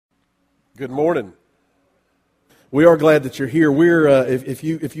Good morning. We are glad that you're here. We're if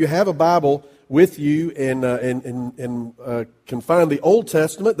you have a Bible with you and can find the Old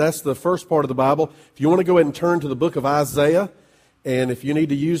Testament, that's the first part of the Bible. If you want to go ahead and turn to the book of Isaiah, and if you need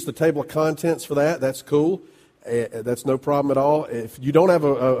to use the table of contents for that, that's cool. That's no problem at all. If you don't have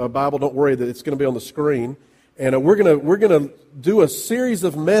a Bible, don't worry that it's going to be on the screen. And we're gonna do a series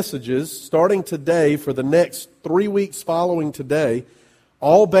of messages starting today for the next 3 weeks following today,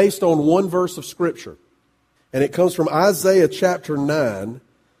 all based on one verse of Scripture. And it comes from Isaiah chapter 9,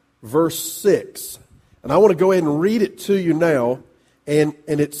 verse 6. And I want to go ahead and read it to you now. And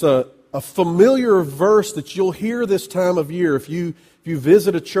it's a familiar verse that you'll hear this time of year. If you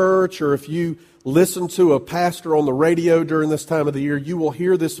visit a church or if you listen to a pastor on the radio during this time of the year, you will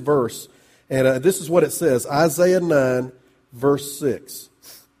hear this verse. And this is what it says, Isaiah 9, verse 6.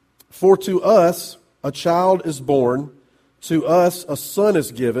 For to us a child is born, to us a son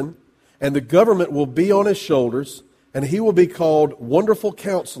is given, and the government will be on his shoulders, and he will be called Wonderful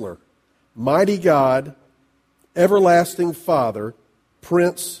Counselor, Mighty God, Everlasting Father,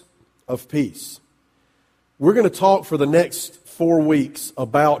 Prince of Peace. We're going to talk for the next 4 weeks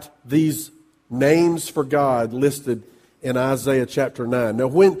about these names for God listed in Isaiah chapter 9. Now,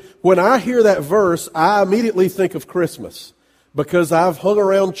 when I hear that verse, I immediately think of Christmas, because I've hung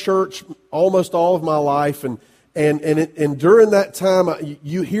around church almost all of my life, and during that time,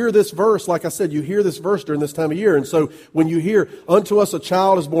 you hear this verse, like I said, you hear this verse during this time of year. And so when you hear, unto us a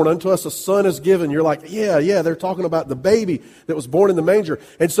child is born, unto us a son is given, you're like, yeah, they're talking about the baby that was born in the manger.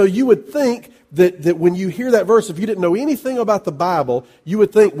 And so you would think that when you hear that verse, if you didn't know anything about the Bible, you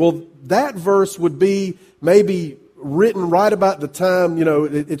would think, well, that verse would be maybe written right about the time,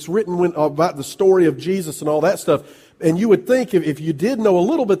 it's written about the story of Jesus and all that stuff. And you would think if you did know a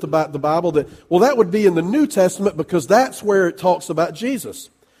little bit about the Bible that would be in the New Testament, because that's where it talks about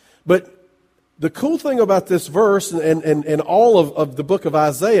Jesus. But the cool thing about this verse and all of the book of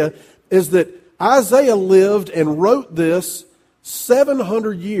Isaiah is that Isaiah lived and wrote this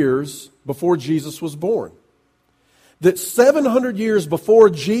 700 years before Jesus was born. That 700 years before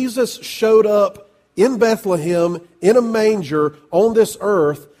Jesus showed up in Bethlehem, in a manger on this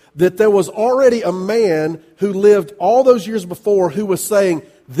earth, that there was already a man who lived all those years before who was saying,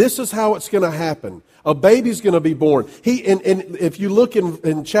 this is how it's going to happen. A baby's going to be born. And if you look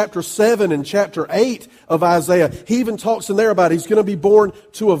in chapter 7 and chapter 8 of Isaiah, he even talks in there about he's going to be born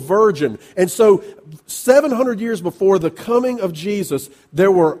to a virgin. And so 700 years before the coming of Jesus,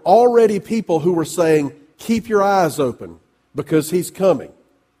 there were already people who were saying, keep your eyes open because he's coming.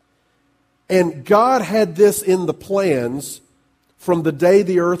 And God had this in the plans from the day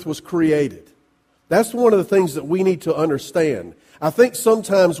the earth was created. That's one of the things that we need to understand. I think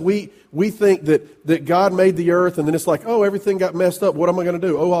sometimes we think that God made the earth and then it's like, oh, everything got messed up. What am I going to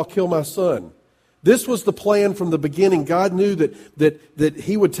do? Oh, I'll kill my son. This was the plan from the beginning. God knew that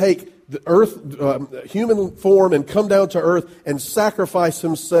he would take the earth, human form, and come down to earth and sacrifice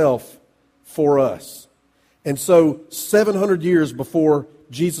himself for us. And so 700 years before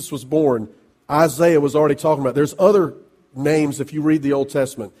Jesus was born, Isaiah was already talking about. There's other names, if you read the Old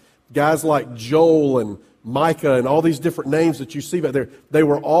Testament, guys like Joel and Micah and all these different names that you see back there, they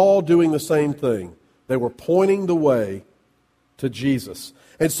were all doing the same thing. They were pointing the way to Jesus.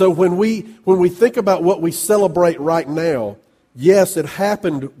 And so when we think about what we celebrate right now, yes, it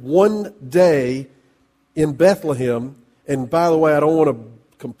happened one day in Bethlehem. And by the way, I don't want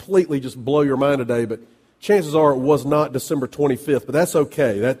to completely just blow your mind today, but chances are it was not December 25th, but that's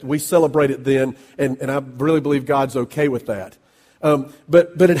okay. That we celebrate it then, and I really believe God's okay with that.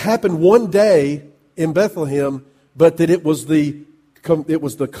 But it happened one day in Bethlehem, but that it was the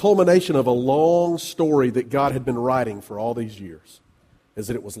culmination of a long story that God had been writing for all these years, is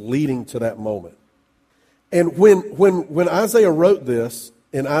that it was leading to that moment. And when Isaiah wrote this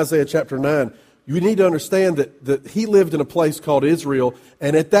in Isaiah chapter 9, you need to understand that he lived in a place called Israel,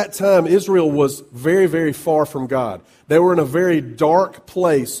 and at that time, Israel was very, very far from God. They were in a very dark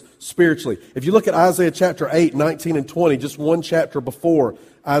place spiritually. If you look at Isaiah chapter 8, 19 and 20, just one chapter before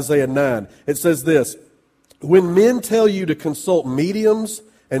Isaiah 9, it says this, when men tell you to consult mediums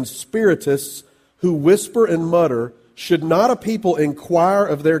and spiritists who whisper and mutter, should not a people inquire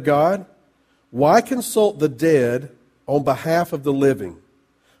of their God? Why consult the dead on behalf of the living?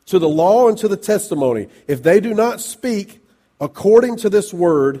 To the law and to the testimony, if they do not speak according to this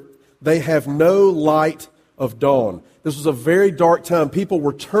word, they have no light of dawn. This was a very dark time. People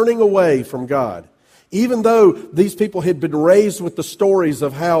were turning away from God. Even though these people had been raised with the stories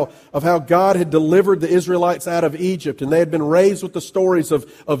of how God had delivered the Israelites out of Egypt, and they had been raised with the stories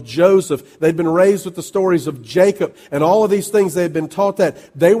of Joseph, they'd been raised with the stories of Jacob, and all of these things they had been taught, that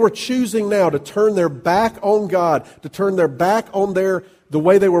they were choosing now to turn their back on God, to turn their back on the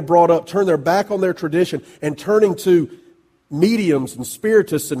way they were brought up, turn their back on their tradition, and turning to mediums and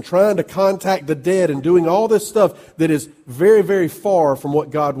spiritists and trying to contact the dead and doing all this stuff that is very, very far from what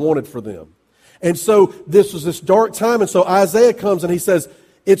God wanted for them. And so this was this dark time, and so Isaiah comes and he says,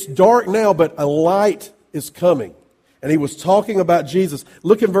 it's dark now, but a light is coming. And he was talking about Jesus.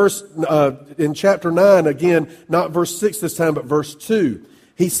 Look in chapter 9 again, not verse 6 this time, but verse 2.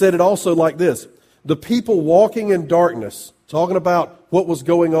 He said it also like this: the people walking in darkness, talking about what was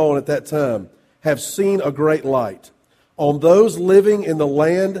going on at that time, have seen a great light. On those living in the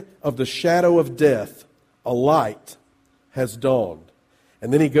land of the shadow of death, a light has dawned.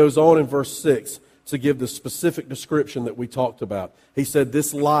 And then he goes on in verse 6 to give the specific description that we talked about. He said,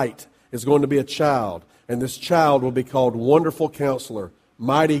 this light is going to be a child, and this child will be called Wonderful Counselor,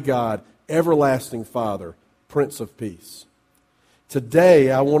 Mighty God, Everlasting Father, Prince of Peace.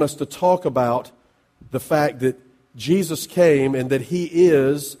 Today, I want us to talk about the fact that Jesus came and that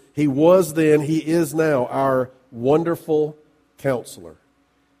He was then, He is now our Wonderful Counselor.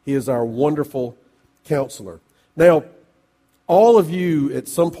 He is our Wonderful Counselor. Now, all of you at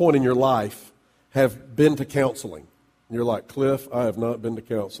some point in your life have been to counseling. You're like, Cliff, I have not been to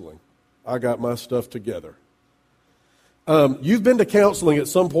counseling. I got my stuff together. You've been to counseling at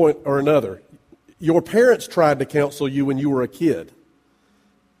some point or another. Your parents tried to counsel you when you were a kid.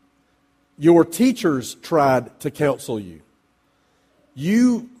 Your teachers tried to counsel you.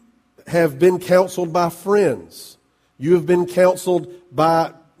 You have been counseled by friends. You have been counseled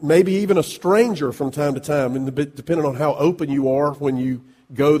by maybe even a stranger from time to time, and depending on how open you are when you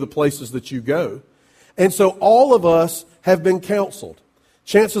go the places that you go. And so all of us have been counseled.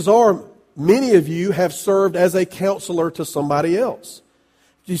 Chances are many of you have served as a counselor to somebody else.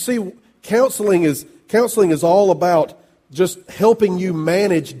 You see, counseling is all about just helping you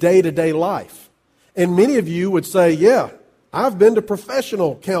manage day-to-day life. And many of you would say, yeah, I've been to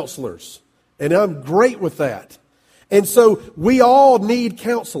professional counselors, and I'm great with that. And so we all need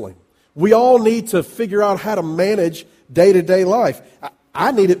counseling. We all need to figure out how to manage day-to-day life.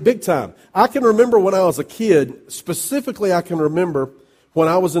 I need it big time. I can remember when I was a kid, specifically I can remember when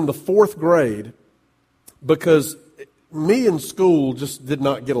I was in the 4th grade, because me and school just did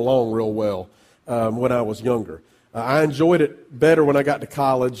not get along real well when I was younger. I enjoyed it better when I got to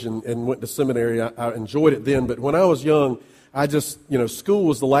college and went to seminary. I enjoyed it then, but when I was young, I just, school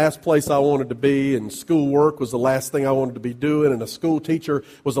was the last place I wanted to be, and schoolwork was the last thing I wanted to be doing, and a school teacher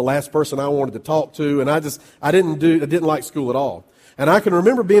was the last person I wanted to talk to, and I didn't like school at all. And I can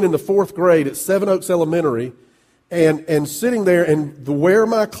remember being in the 4th grade at Seven Oaks Elementary, and sitting there, and where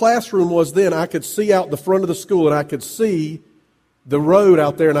my classroom was then, I could see out the front of the school, and I could see the road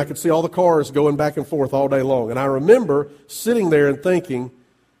out there, and I could see all the cars going back and forth all day long. And I remember sitting there and thinking,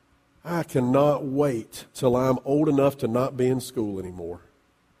 I cannot wait till I'm old enough to not be in school anymore.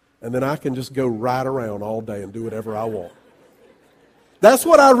 And then I can just go ride around all day and do whatever I want. That's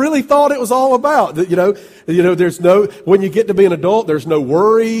what I really thought it was all about. When you get to be an adult, there's no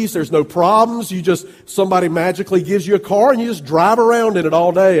worries, there's no problems. Somebody magically gives you a car and you just drive around in it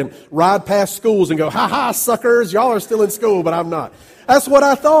all day and ride past schools and go, ha ha, suckers, y'all are still in school, but I'm not. That's what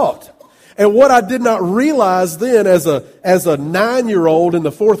I thought. And what I did not realize then as a 9-year-old in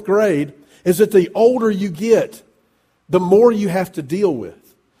the 4th grade is that the older you get, the more you have to deal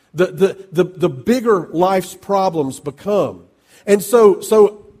with. The bigger life's problems become. And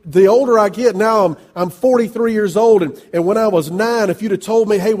so the older I get, now I'm 43 years old, and when I was 9, if you'd have told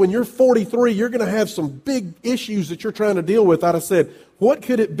me, hey, when you're 43, you're going to have some big issues that you're trying to deal with, I'd have said, what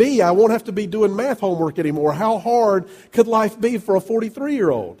could it be? I won't have to be doing math homework anymore. How hard could life be for a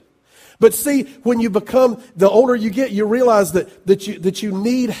 43-year-old? But see, when you become, the older you get, you realize that you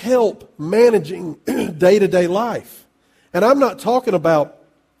need help managing day-to-day life. And I'm not talking about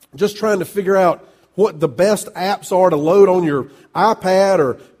just trying to figure out what the best apps are to load on your iPad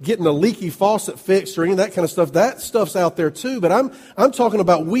or getting a leaky faucet fixed or any of that kind of stuff. That stuff's out there too. But I'm talking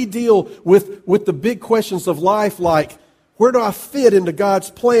about we deal with the big questions of life, like, where do I fit into God's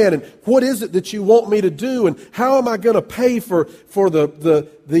plan? And what is it that you want me to do? And how am I going to pay for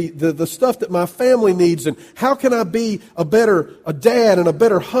the stuff that my family needs? And how can I be a dad and a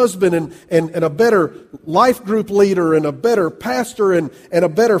better husband and a better life group leader and a better pastor and a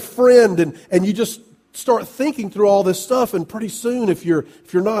better friend? And you just start thinking through all this stuff. And pretty soon, if you're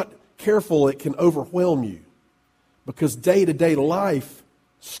not careful, it can overwhelm you. Because day-to-day life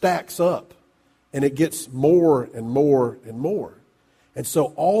stacks up. And it gets more and more and more. And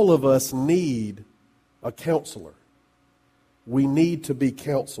so all of us need a counselor. We need to be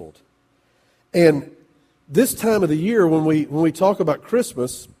counseled. And this time of the year, when we talk about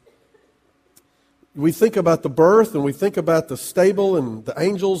Christmas, we think about the birth and we think about the stable and the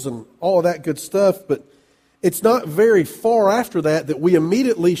angels and all of that good stuff, but it's not very far after that we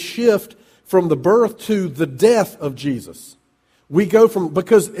immediately shift from the birth to the death of Jesus. We go from,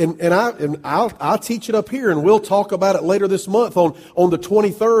 because, I'll teach it up here, and we'll talk about it later this month on the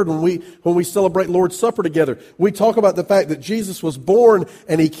 23rd when we celebrate Lord's Supper together. We talk about the fact that Jesus was born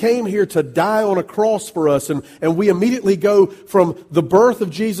and He came here to die on a cross for us, and we immediately go from the birth of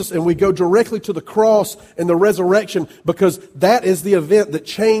Jesus and we go directly to the cross and the resurrection, because that is the event that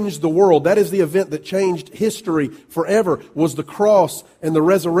changed the world. That is the event that changed history forever, was the cross and the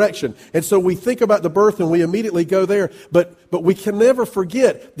resurrection. And so we think about the birth and we immediately go there, but we can never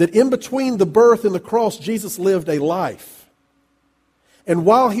forget that in between the birth and the cross, Jesus lived a life. And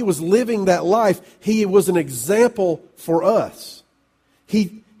while He was living that life, He was an example for us.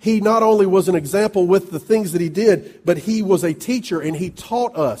 He not only was an example with the things that He did, but He was a teacher and He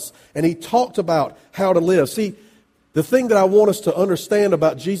taught us and He talked about how to live. See, the thing that I want us to understand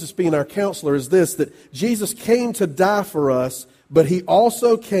about Jesus being our counselor is this, that Jesus came to die for us, but He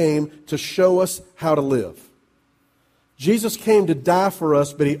also came to show us how to live. Jesus came to die for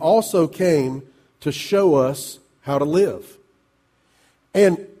us, but He also came to show us how to live.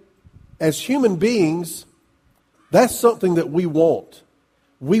 And as human beings, that's something that we want.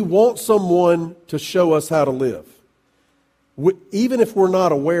 We want someone to show us how to live, even if we're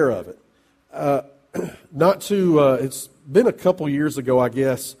not aware of it. It's been a couple years ago, I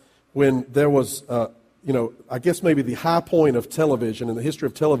guess, when there was, I guess maybe the high point of television, in the history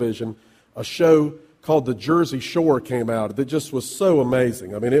of television, a show called The Jersey Shore came out that just was so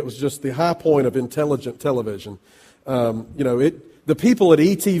amazing. I mean, it was just the high point of intelligent television. The people at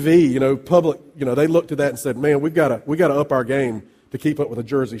ETV, public, they looked at that and said, "Man, we got to up our game to keep up with the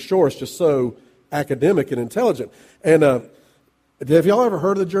Jersey Shore. It's just so academic and intelligent." And have y'all ever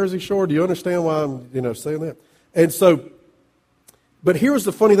heard of the Jersey Shore? Do you understand why I'm saying that? And so, but here's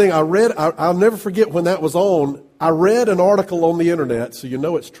the funny thing. I'll never forget when that was on. I read an article on the internet, so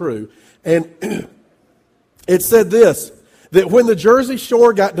it's true, and it said this, that when the Jersey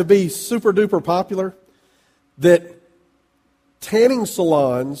Shore got to be super duper popular, that tanning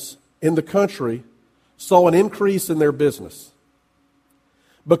salons in the country saw an increase in their business.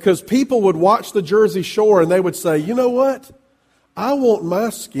 Because people would watch the Jersey Shore and they would say, "You know what? I want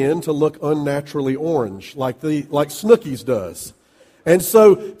my skin to look unnaturally orange like Snooki's does." And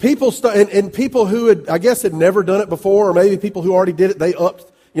so people and people who had never done it before, or maybe people who already did it, they upped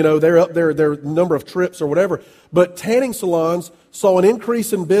they're up their number of trips or whatever. But tanning salons saw an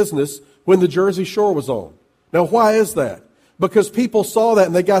increase in business when the Jersey Shore was on. Now, why is that? Because people saw that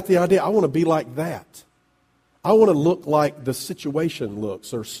and they got the idea, I want to be like that. I want to look like the Situation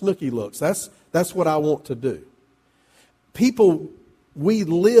looks or Snooki looks. That's what I want to do. We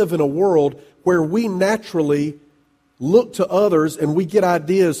live in a world where we naturally look to others and we get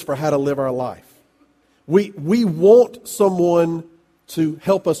ideas for how to live our life. We want someone to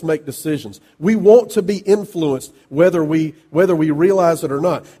help us make decisions. We want to be influenced whether we realize it or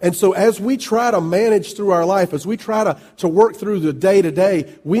not. And so as we try to manage through our life, as we try to work through the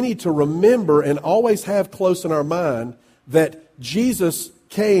day-to-day, we need to remember and always have close in our mind that Jesus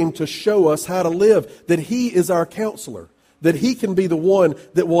came to show us how to live, that He is our counselor, that He can be the one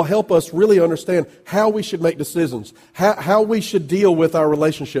that will help us really understand how we should make decisions, how we should deal with our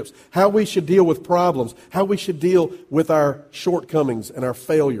relationships, how we should deal with problems, how we should deal with our shortcomings and our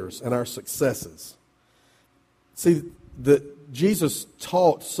failures and our successes. See, Jesus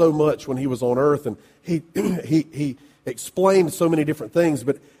taught so much when He was on earth, and He explained so many different things.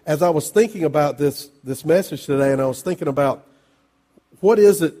 But as I was thinking about this message today, and I was thinking about what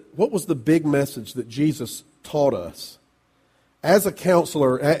was the big message that Jesus taught us? As a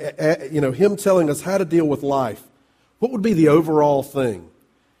counselor, Him telling us how to deal with life, what would be the overall thing?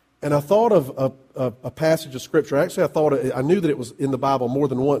 And I thought of a passage of Scripture. Actually, I knew that it was in the Bible more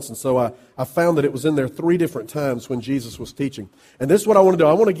than once, and so I found that it was in there 3 different times when Jesus was teaching. And this is what I want to do.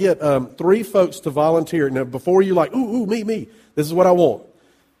 I want to get 3 folks to volunteer. Now, before you me, this is what I want.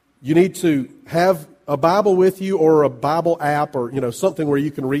 You need to have a Bible with you or a Bible app or something where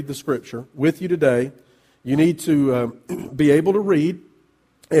you can read the Scripture with you today. You need to be able to read,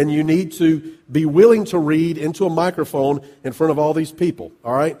 and you need to be willing to read into a microphone in front of all these people,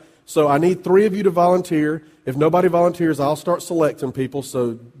 all right? So I need 3 of you to volunteer. If nobody volunteers, I'll start selecting people,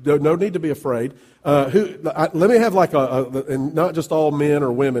 so no need to be afraid. Let me have and not just all men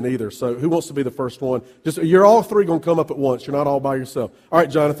or women either. So who wants to be the first one? You're all 3 going to come up at once. You're not all by yourself. All right,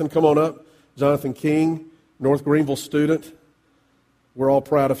 Jonathan, come on up. Jonathan King, North Greenville student. We're all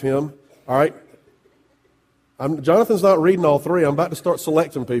proud of him. All right. Jonathan's not reading all 3. I'm about to start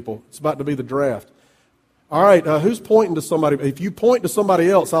selecting people. It's about to be the draft. All right, who's pointing to somebody? If you point to somebody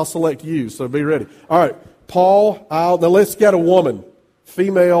else, I'll select you, so be ready. All right, Paul, now let's get a woman.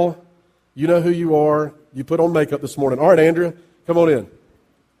 Female, you know who you are. You put on makeup this morning. All right, Andrea, come on in.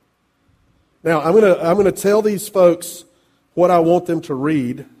 Now, I'm gonna tell these folks what I want them to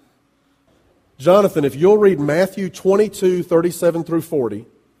read. Jonathan, if you'll read Matthew 22, 37 through 40,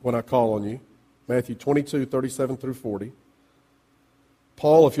 when I call on you. Matthew 22, 37 through 40.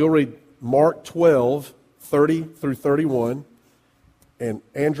 Paul, if you'll read Mark 12, 30 through 31. And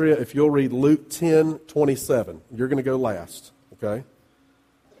Andrea, if you'll read Luke 10, 27. You're going to go last, okay?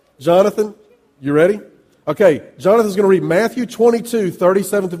 Jonathan, you ready? Okay, Jonathan's going to read Matthew 22,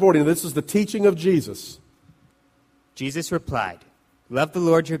 37 through 40. And this is the teaching of Jesus. Jesus replied, "Love the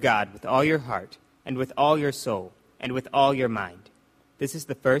Lord your God with all your heart, and with all your soul, and with all your mind. This is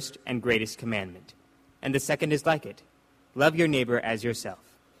the first and greatest commandment. And the second is like it. Love your neighbor as yourself.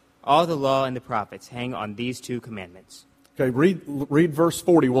 All the law and the prophets hang on these 2 commandments." Okay, read verse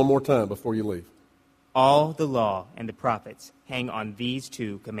 40 one more time before you leave. All the law and the prophets hang on these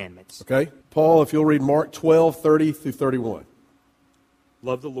 2 commandments. Okay. Paul, if you'll read Mark 12, 30 through 31.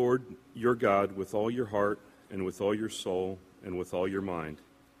 Love the Lord your God with all your heart, and with all your soul, and with all your mind,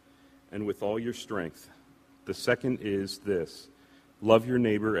 and with all your strength. The second is this: love your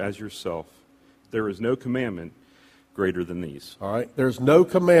neighbor as yourself. There is no commandment greater than these. All right. There's no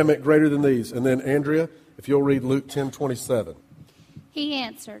commandment greater than these. And then, Andrea, if you'll read Luke 10, 27. He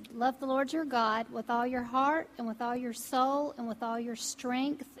answered, "Love the Lord your God with all your heart, and with all your soul, and with all your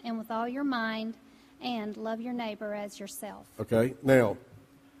strength, and with all your mind, and love your neighbor as yourself." Okay. Now,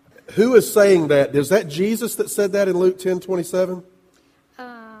 who is saying that? Is that Jesus that said that in Luke 10, 27?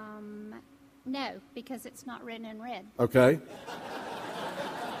 No, because it's not written in red. Okay.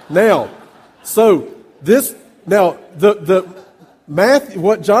 Now, so this... Now, Matthew,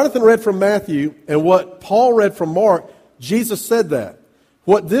 what Jonathan read from Matthew and what Paul read from Mark, Jesus said that.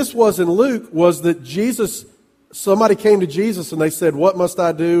 What this was in Luke was that somebody came to Jesus and they said, "What must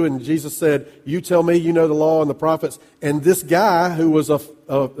I do?" And Jesus said, "You tell me, you know the law and the prophets." And this guy, who was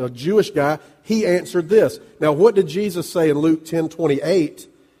a Jewish guy, he answered this. Now, what did Jesus say in Luke 10:28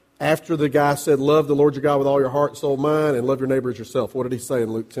 after the guy said, "Love the Lord your God with all your heart, soul, mind, and love your neighbor as yourself"? What did he say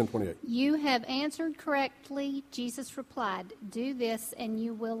in Luke 10:28? "You have answered correctly," Jesus replied. "Do this and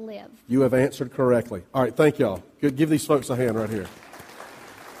you will live." You have answered correctly. All right, thank y'all. Good. Give these folks a hand right here.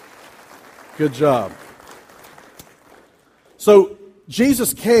 Good job. So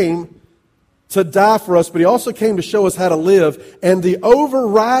Jesus came to die for us, but he also came to show us how to live. And the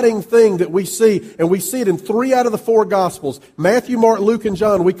overriding thing that we see, and we see it in 3 out of the 4 Gospels, Matthew, Mark, Luke, and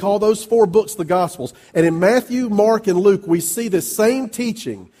John, we call those 4 books the Gospels. And in Matthew, Mark, and Luke, we see the same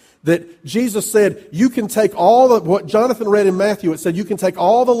teaching that Jesus said, you can take what Jonathan read in Matthew, it said you can take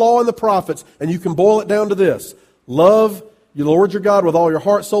all the law and the prophets and you can boil it down to this: love the Lord your God with all your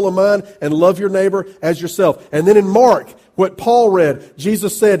heart, soul, and mind, and love your neighbor as yourself. And then in Mark, what Paul read,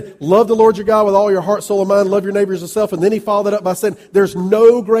 Jesus said, love the Lord your God with all your heart, soul, and mind, love your neighbor as yourself. And then he followed it up by saying, there's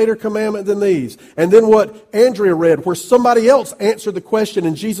no greater commandment than these. And then what Andrea read, where somebody else answered the question,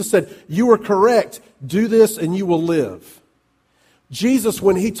 and Jesus said, you are correct, do this and you will live. Jesus,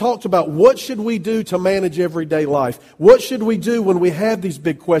 when he talked about what should we do to manage everyday life, what should we do when we have these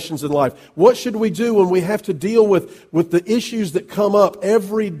big questions in life, what should we do when we have to deal with the issues that come up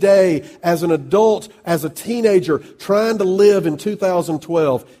every day as an adult, as a teenager, trying to live in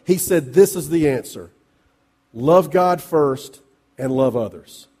 2012, he said this is the answer. Love God first and love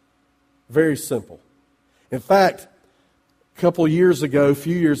others. Very simple. In fact, a few years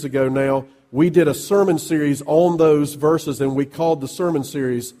ago now, we did a sermon series on those verses, and we called the sermon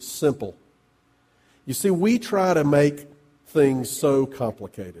series Simple. You see, we try to make things so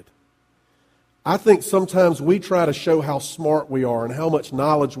complicated. I think sometimes we try to show how smart we are and how much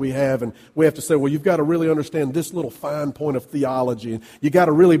knowledge we have, and we have to say, well, you've got to really understand this little fine point of theology, and you got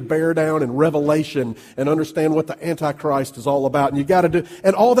to really bear down in Revelation and understand what the Antichrist is all about, and you got to do,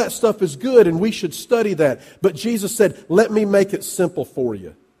 and all that stuff is good, and we should study that. But Jesus said, let me make it simple for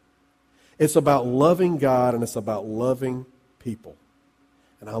you. It's about loving God and it's about loving people.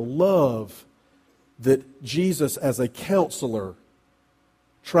 And I love that Jesus, as a counselor,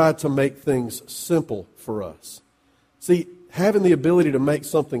 tried to make things simple for us. See, having the ability to make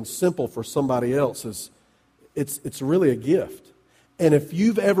something simple for somebody else it's really a gift. And if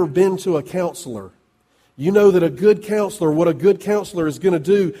you've ever been to a counselor, you know that a good counselor, what a good counselor is going to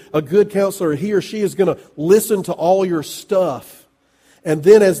do, a good counselor, he or she is going to listen to all your stuff. And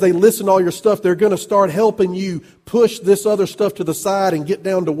then as they listen to all your stuff, they're going to start helping you push this other stuff to the side and get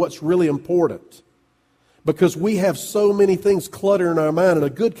down to what's really important. Because we have so many things cluttered in our mind, and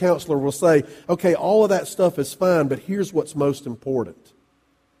a good counselor will say, okay, all of that stuff is fine, but here's what's most important.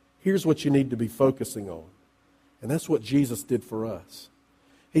 Here's what you need to be focusing on. And that's what Jesus did for us.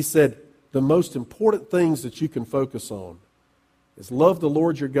 He said, the most important things that you can focus on is love the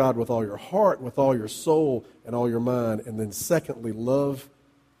Lord your God with all your heart, with all your soul, and all your mind. And then secondly, love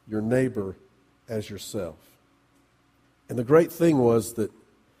your neighbor as yourself. And the great thing was that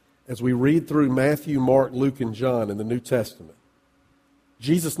as we read through Matthew, Mark, Luke, and John in the New Testament,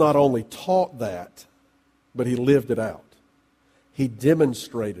 Jesus not only taught that, but he lived it out. He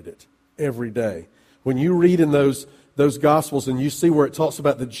demonstrated it every day. When you read in those Gospels and you see where it talks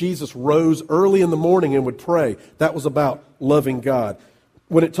about that Jesus rose early in the morning and would pray, that was about loving God.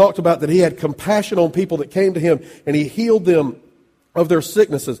 When it talked about that he had compassion on people that came to him and he healed them of their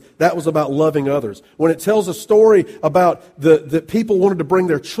sicknesses, that was about loving others. When it tells a story about that people wanted to bring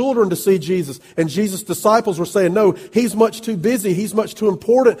their children to see Jesus, and Jesus' disciples were saying, no, he's much too busy, he's much too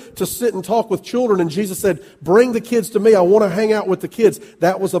important to sit and talk with children. And Jesus said, bring the kids to me, I want to hang out with the kids.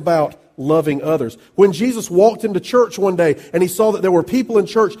 That was about loving others. When Jesus walked into church one day and he saw that there were people in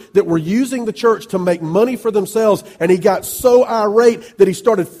church that were using the church to make money for themselves, and he got so irate that he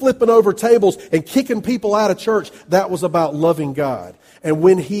started flipping over tables and kicking people out of church, that was about loving God. And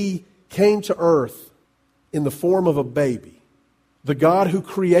when he came to earth in the form of a baby, the God who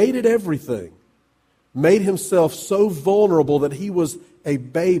created everything made himself so vulnerable that he was a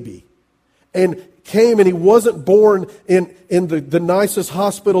baby and came, and he wasn't born in the nicest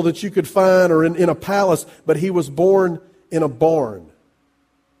hospital that you could find or in a palace, but he was born in a barn,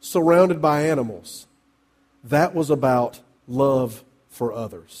 surrounded by animals. That was about love for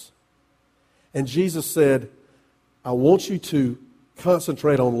others. And Jesus said, I want you to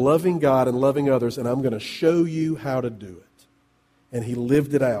concentrate on loving God and loving others, and I'm going to show you how to do it. And he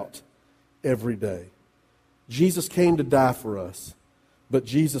lived it out every day. Jesus came to die for us. But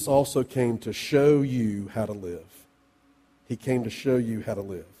Jesus also came to show you how to live. He came to show you how to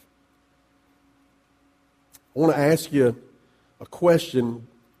live. I want to ask you a question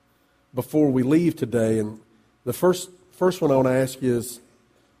before we leave today. And the first one I want to ask you is,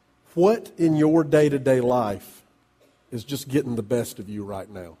 what in your day-to-day life is just getting the best of you right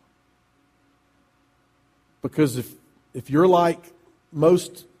now? Because if you're like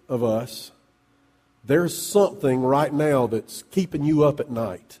most of us, there's something right now that's keeping you up at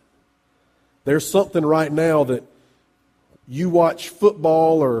night. There's something right now that you watch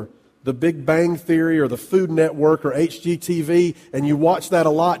football or the Big Bang Theory or the Food Network or HGTV, and you watch that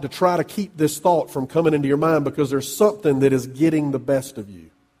a lot to try to keep this thought from coming into your mind, because there's something that is getting the best of you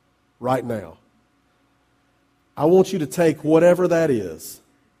right now. I want you to take whatever that is,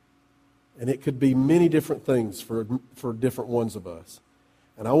 and it could be many different things for different ones of us.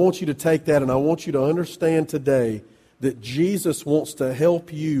 And I want you to take that, and I want you to understand today that Jesus wants to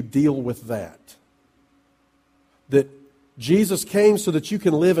help you deal with that. That Jesus came so that you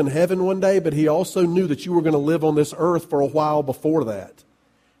can live in heaven one day, but he also knew that you were going to live on this earth for a while before that.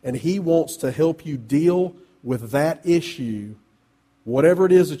 And he wants to help you deal with that issue, whatever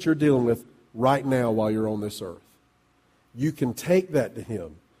it is that you're dealing with right now while you're on this earth. You can take that to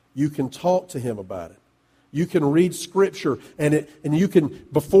him. You can talk to him about it. You can read Scripture, and you can,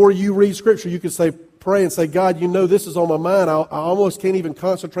 before you read Scripture, you can pray and say, God, you know this is on my mind. I almost can't even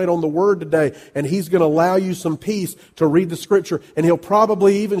concentrate on the Word today. And he's going to allow you some peace to read the Scripture, and he'll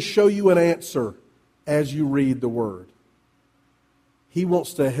probably even show you an answer as you read the Word. He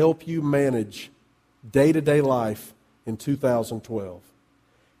wants to help you manage day-to-day life in 2012.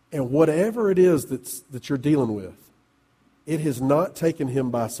 And whatever it is that you're dealing with, it has not taken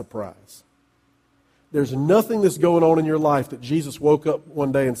him by surprise. There's nothing that's going on in your life that Jesus woke up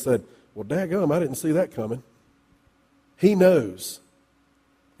one day and said, well, daggum, I didn't see that coming. He knows.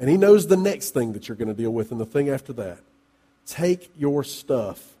 And he knows the next thing that you're going to deal with and the thing after that. Take your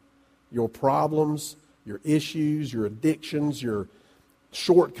stuff, your problems, your issues, your addictions, your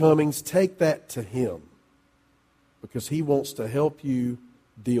shortcomings, take that to him, because he wants to help you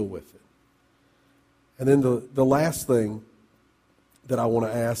deal with it. And then the last thing that I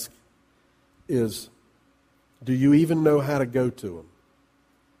want to ask is, do you even know how to go to him?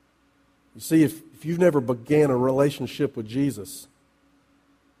 You see, if you've never began a relationship with Jesus,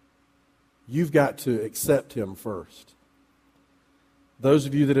 you've got to accept him first. Those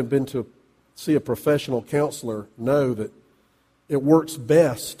of you that have been to see a professional counselor know that it works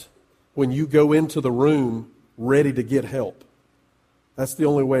best when you go into the room ready to get help. That's the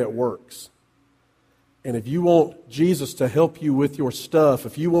only way it works. And if you want Jesus to help you with your stuff,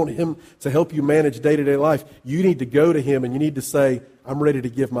 if you want Him to help you manage day-to-day life, you need to go to Him and you need to say, I'm ready to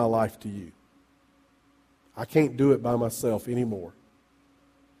give my life to you. I can't do it by myself anymore.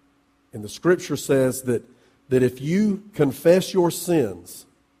 And the Scripture says that if you confess your sins,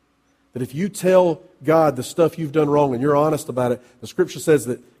 that if you tell God the stuff you've done wrong and you're honest about it, the Scripture says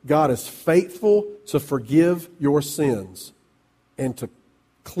that God is faithful to forgive your sins and to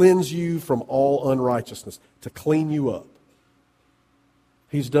cleanse you from all unrighteousness, to clean you up.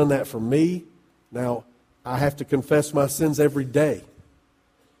 He's done that for me. Now, I have to confess my sins every day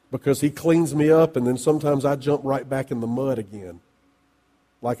because He cleans me up, and then sometimes I jump right back in the mud again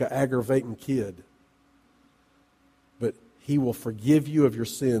like an aggravating kid. But He will forgive you of your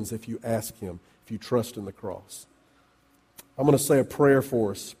sins if you ask Him, if you trust in the cross. I'm going to say a prayer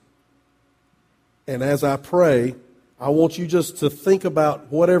for us. And as I pray, I want you just to think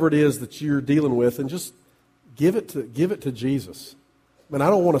about whatever it is that you're dealing with and just give it to Jesus. I mean,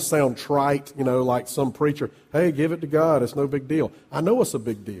 I don't want to sound trite, like some preacher. Hey, give it to God. It's no big deal. I know it's a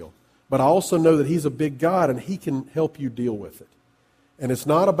big deal. But I also know that He's a big God and He can help you deal with it. And it's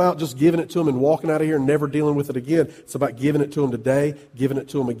not about just giving it to Him and walking out of here and never dealing with it again. It's about giving it to Him today, giving it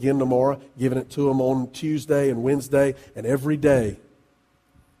to Him again tomorrow, giving it to Him on Tuesday and Wednesday, and every day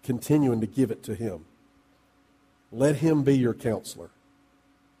continuing to give it to Him. Let Him be your counselor.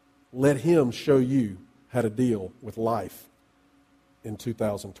 Let Him show you how to deal with life in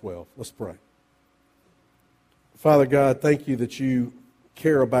 2012. Let's pray. Father God, thank You that You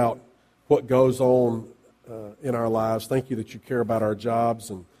care about what goes on in our lives. Thank You that You care about our jobs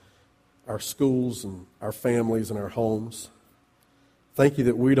and our schools and our families and our homes. Thank You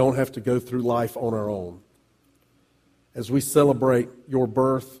that we don't have to go through life on our own. As we celebrate Your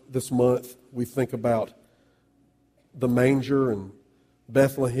birth this month, we think about the manger and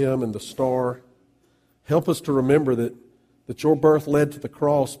Bethlehem and the star. Help us to remember that Your birth led to the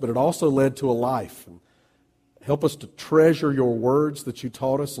cross, but it also led to a life. And help us to treasure Your words that You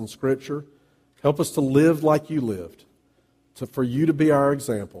taught us in Scripture. Help us to live like You lived, for You to be our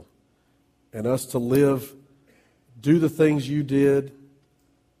example, and us to live, do the things You did,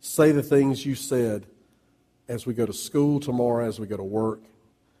 say the things You said as we go to school tomorrow, as we go to work,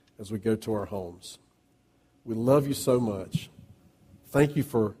 as we go to our homes. We love You so much. Thank You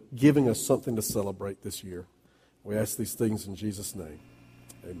for giving us something to celebrate this year. We ask these things in Jesus' name.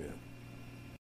 Amen.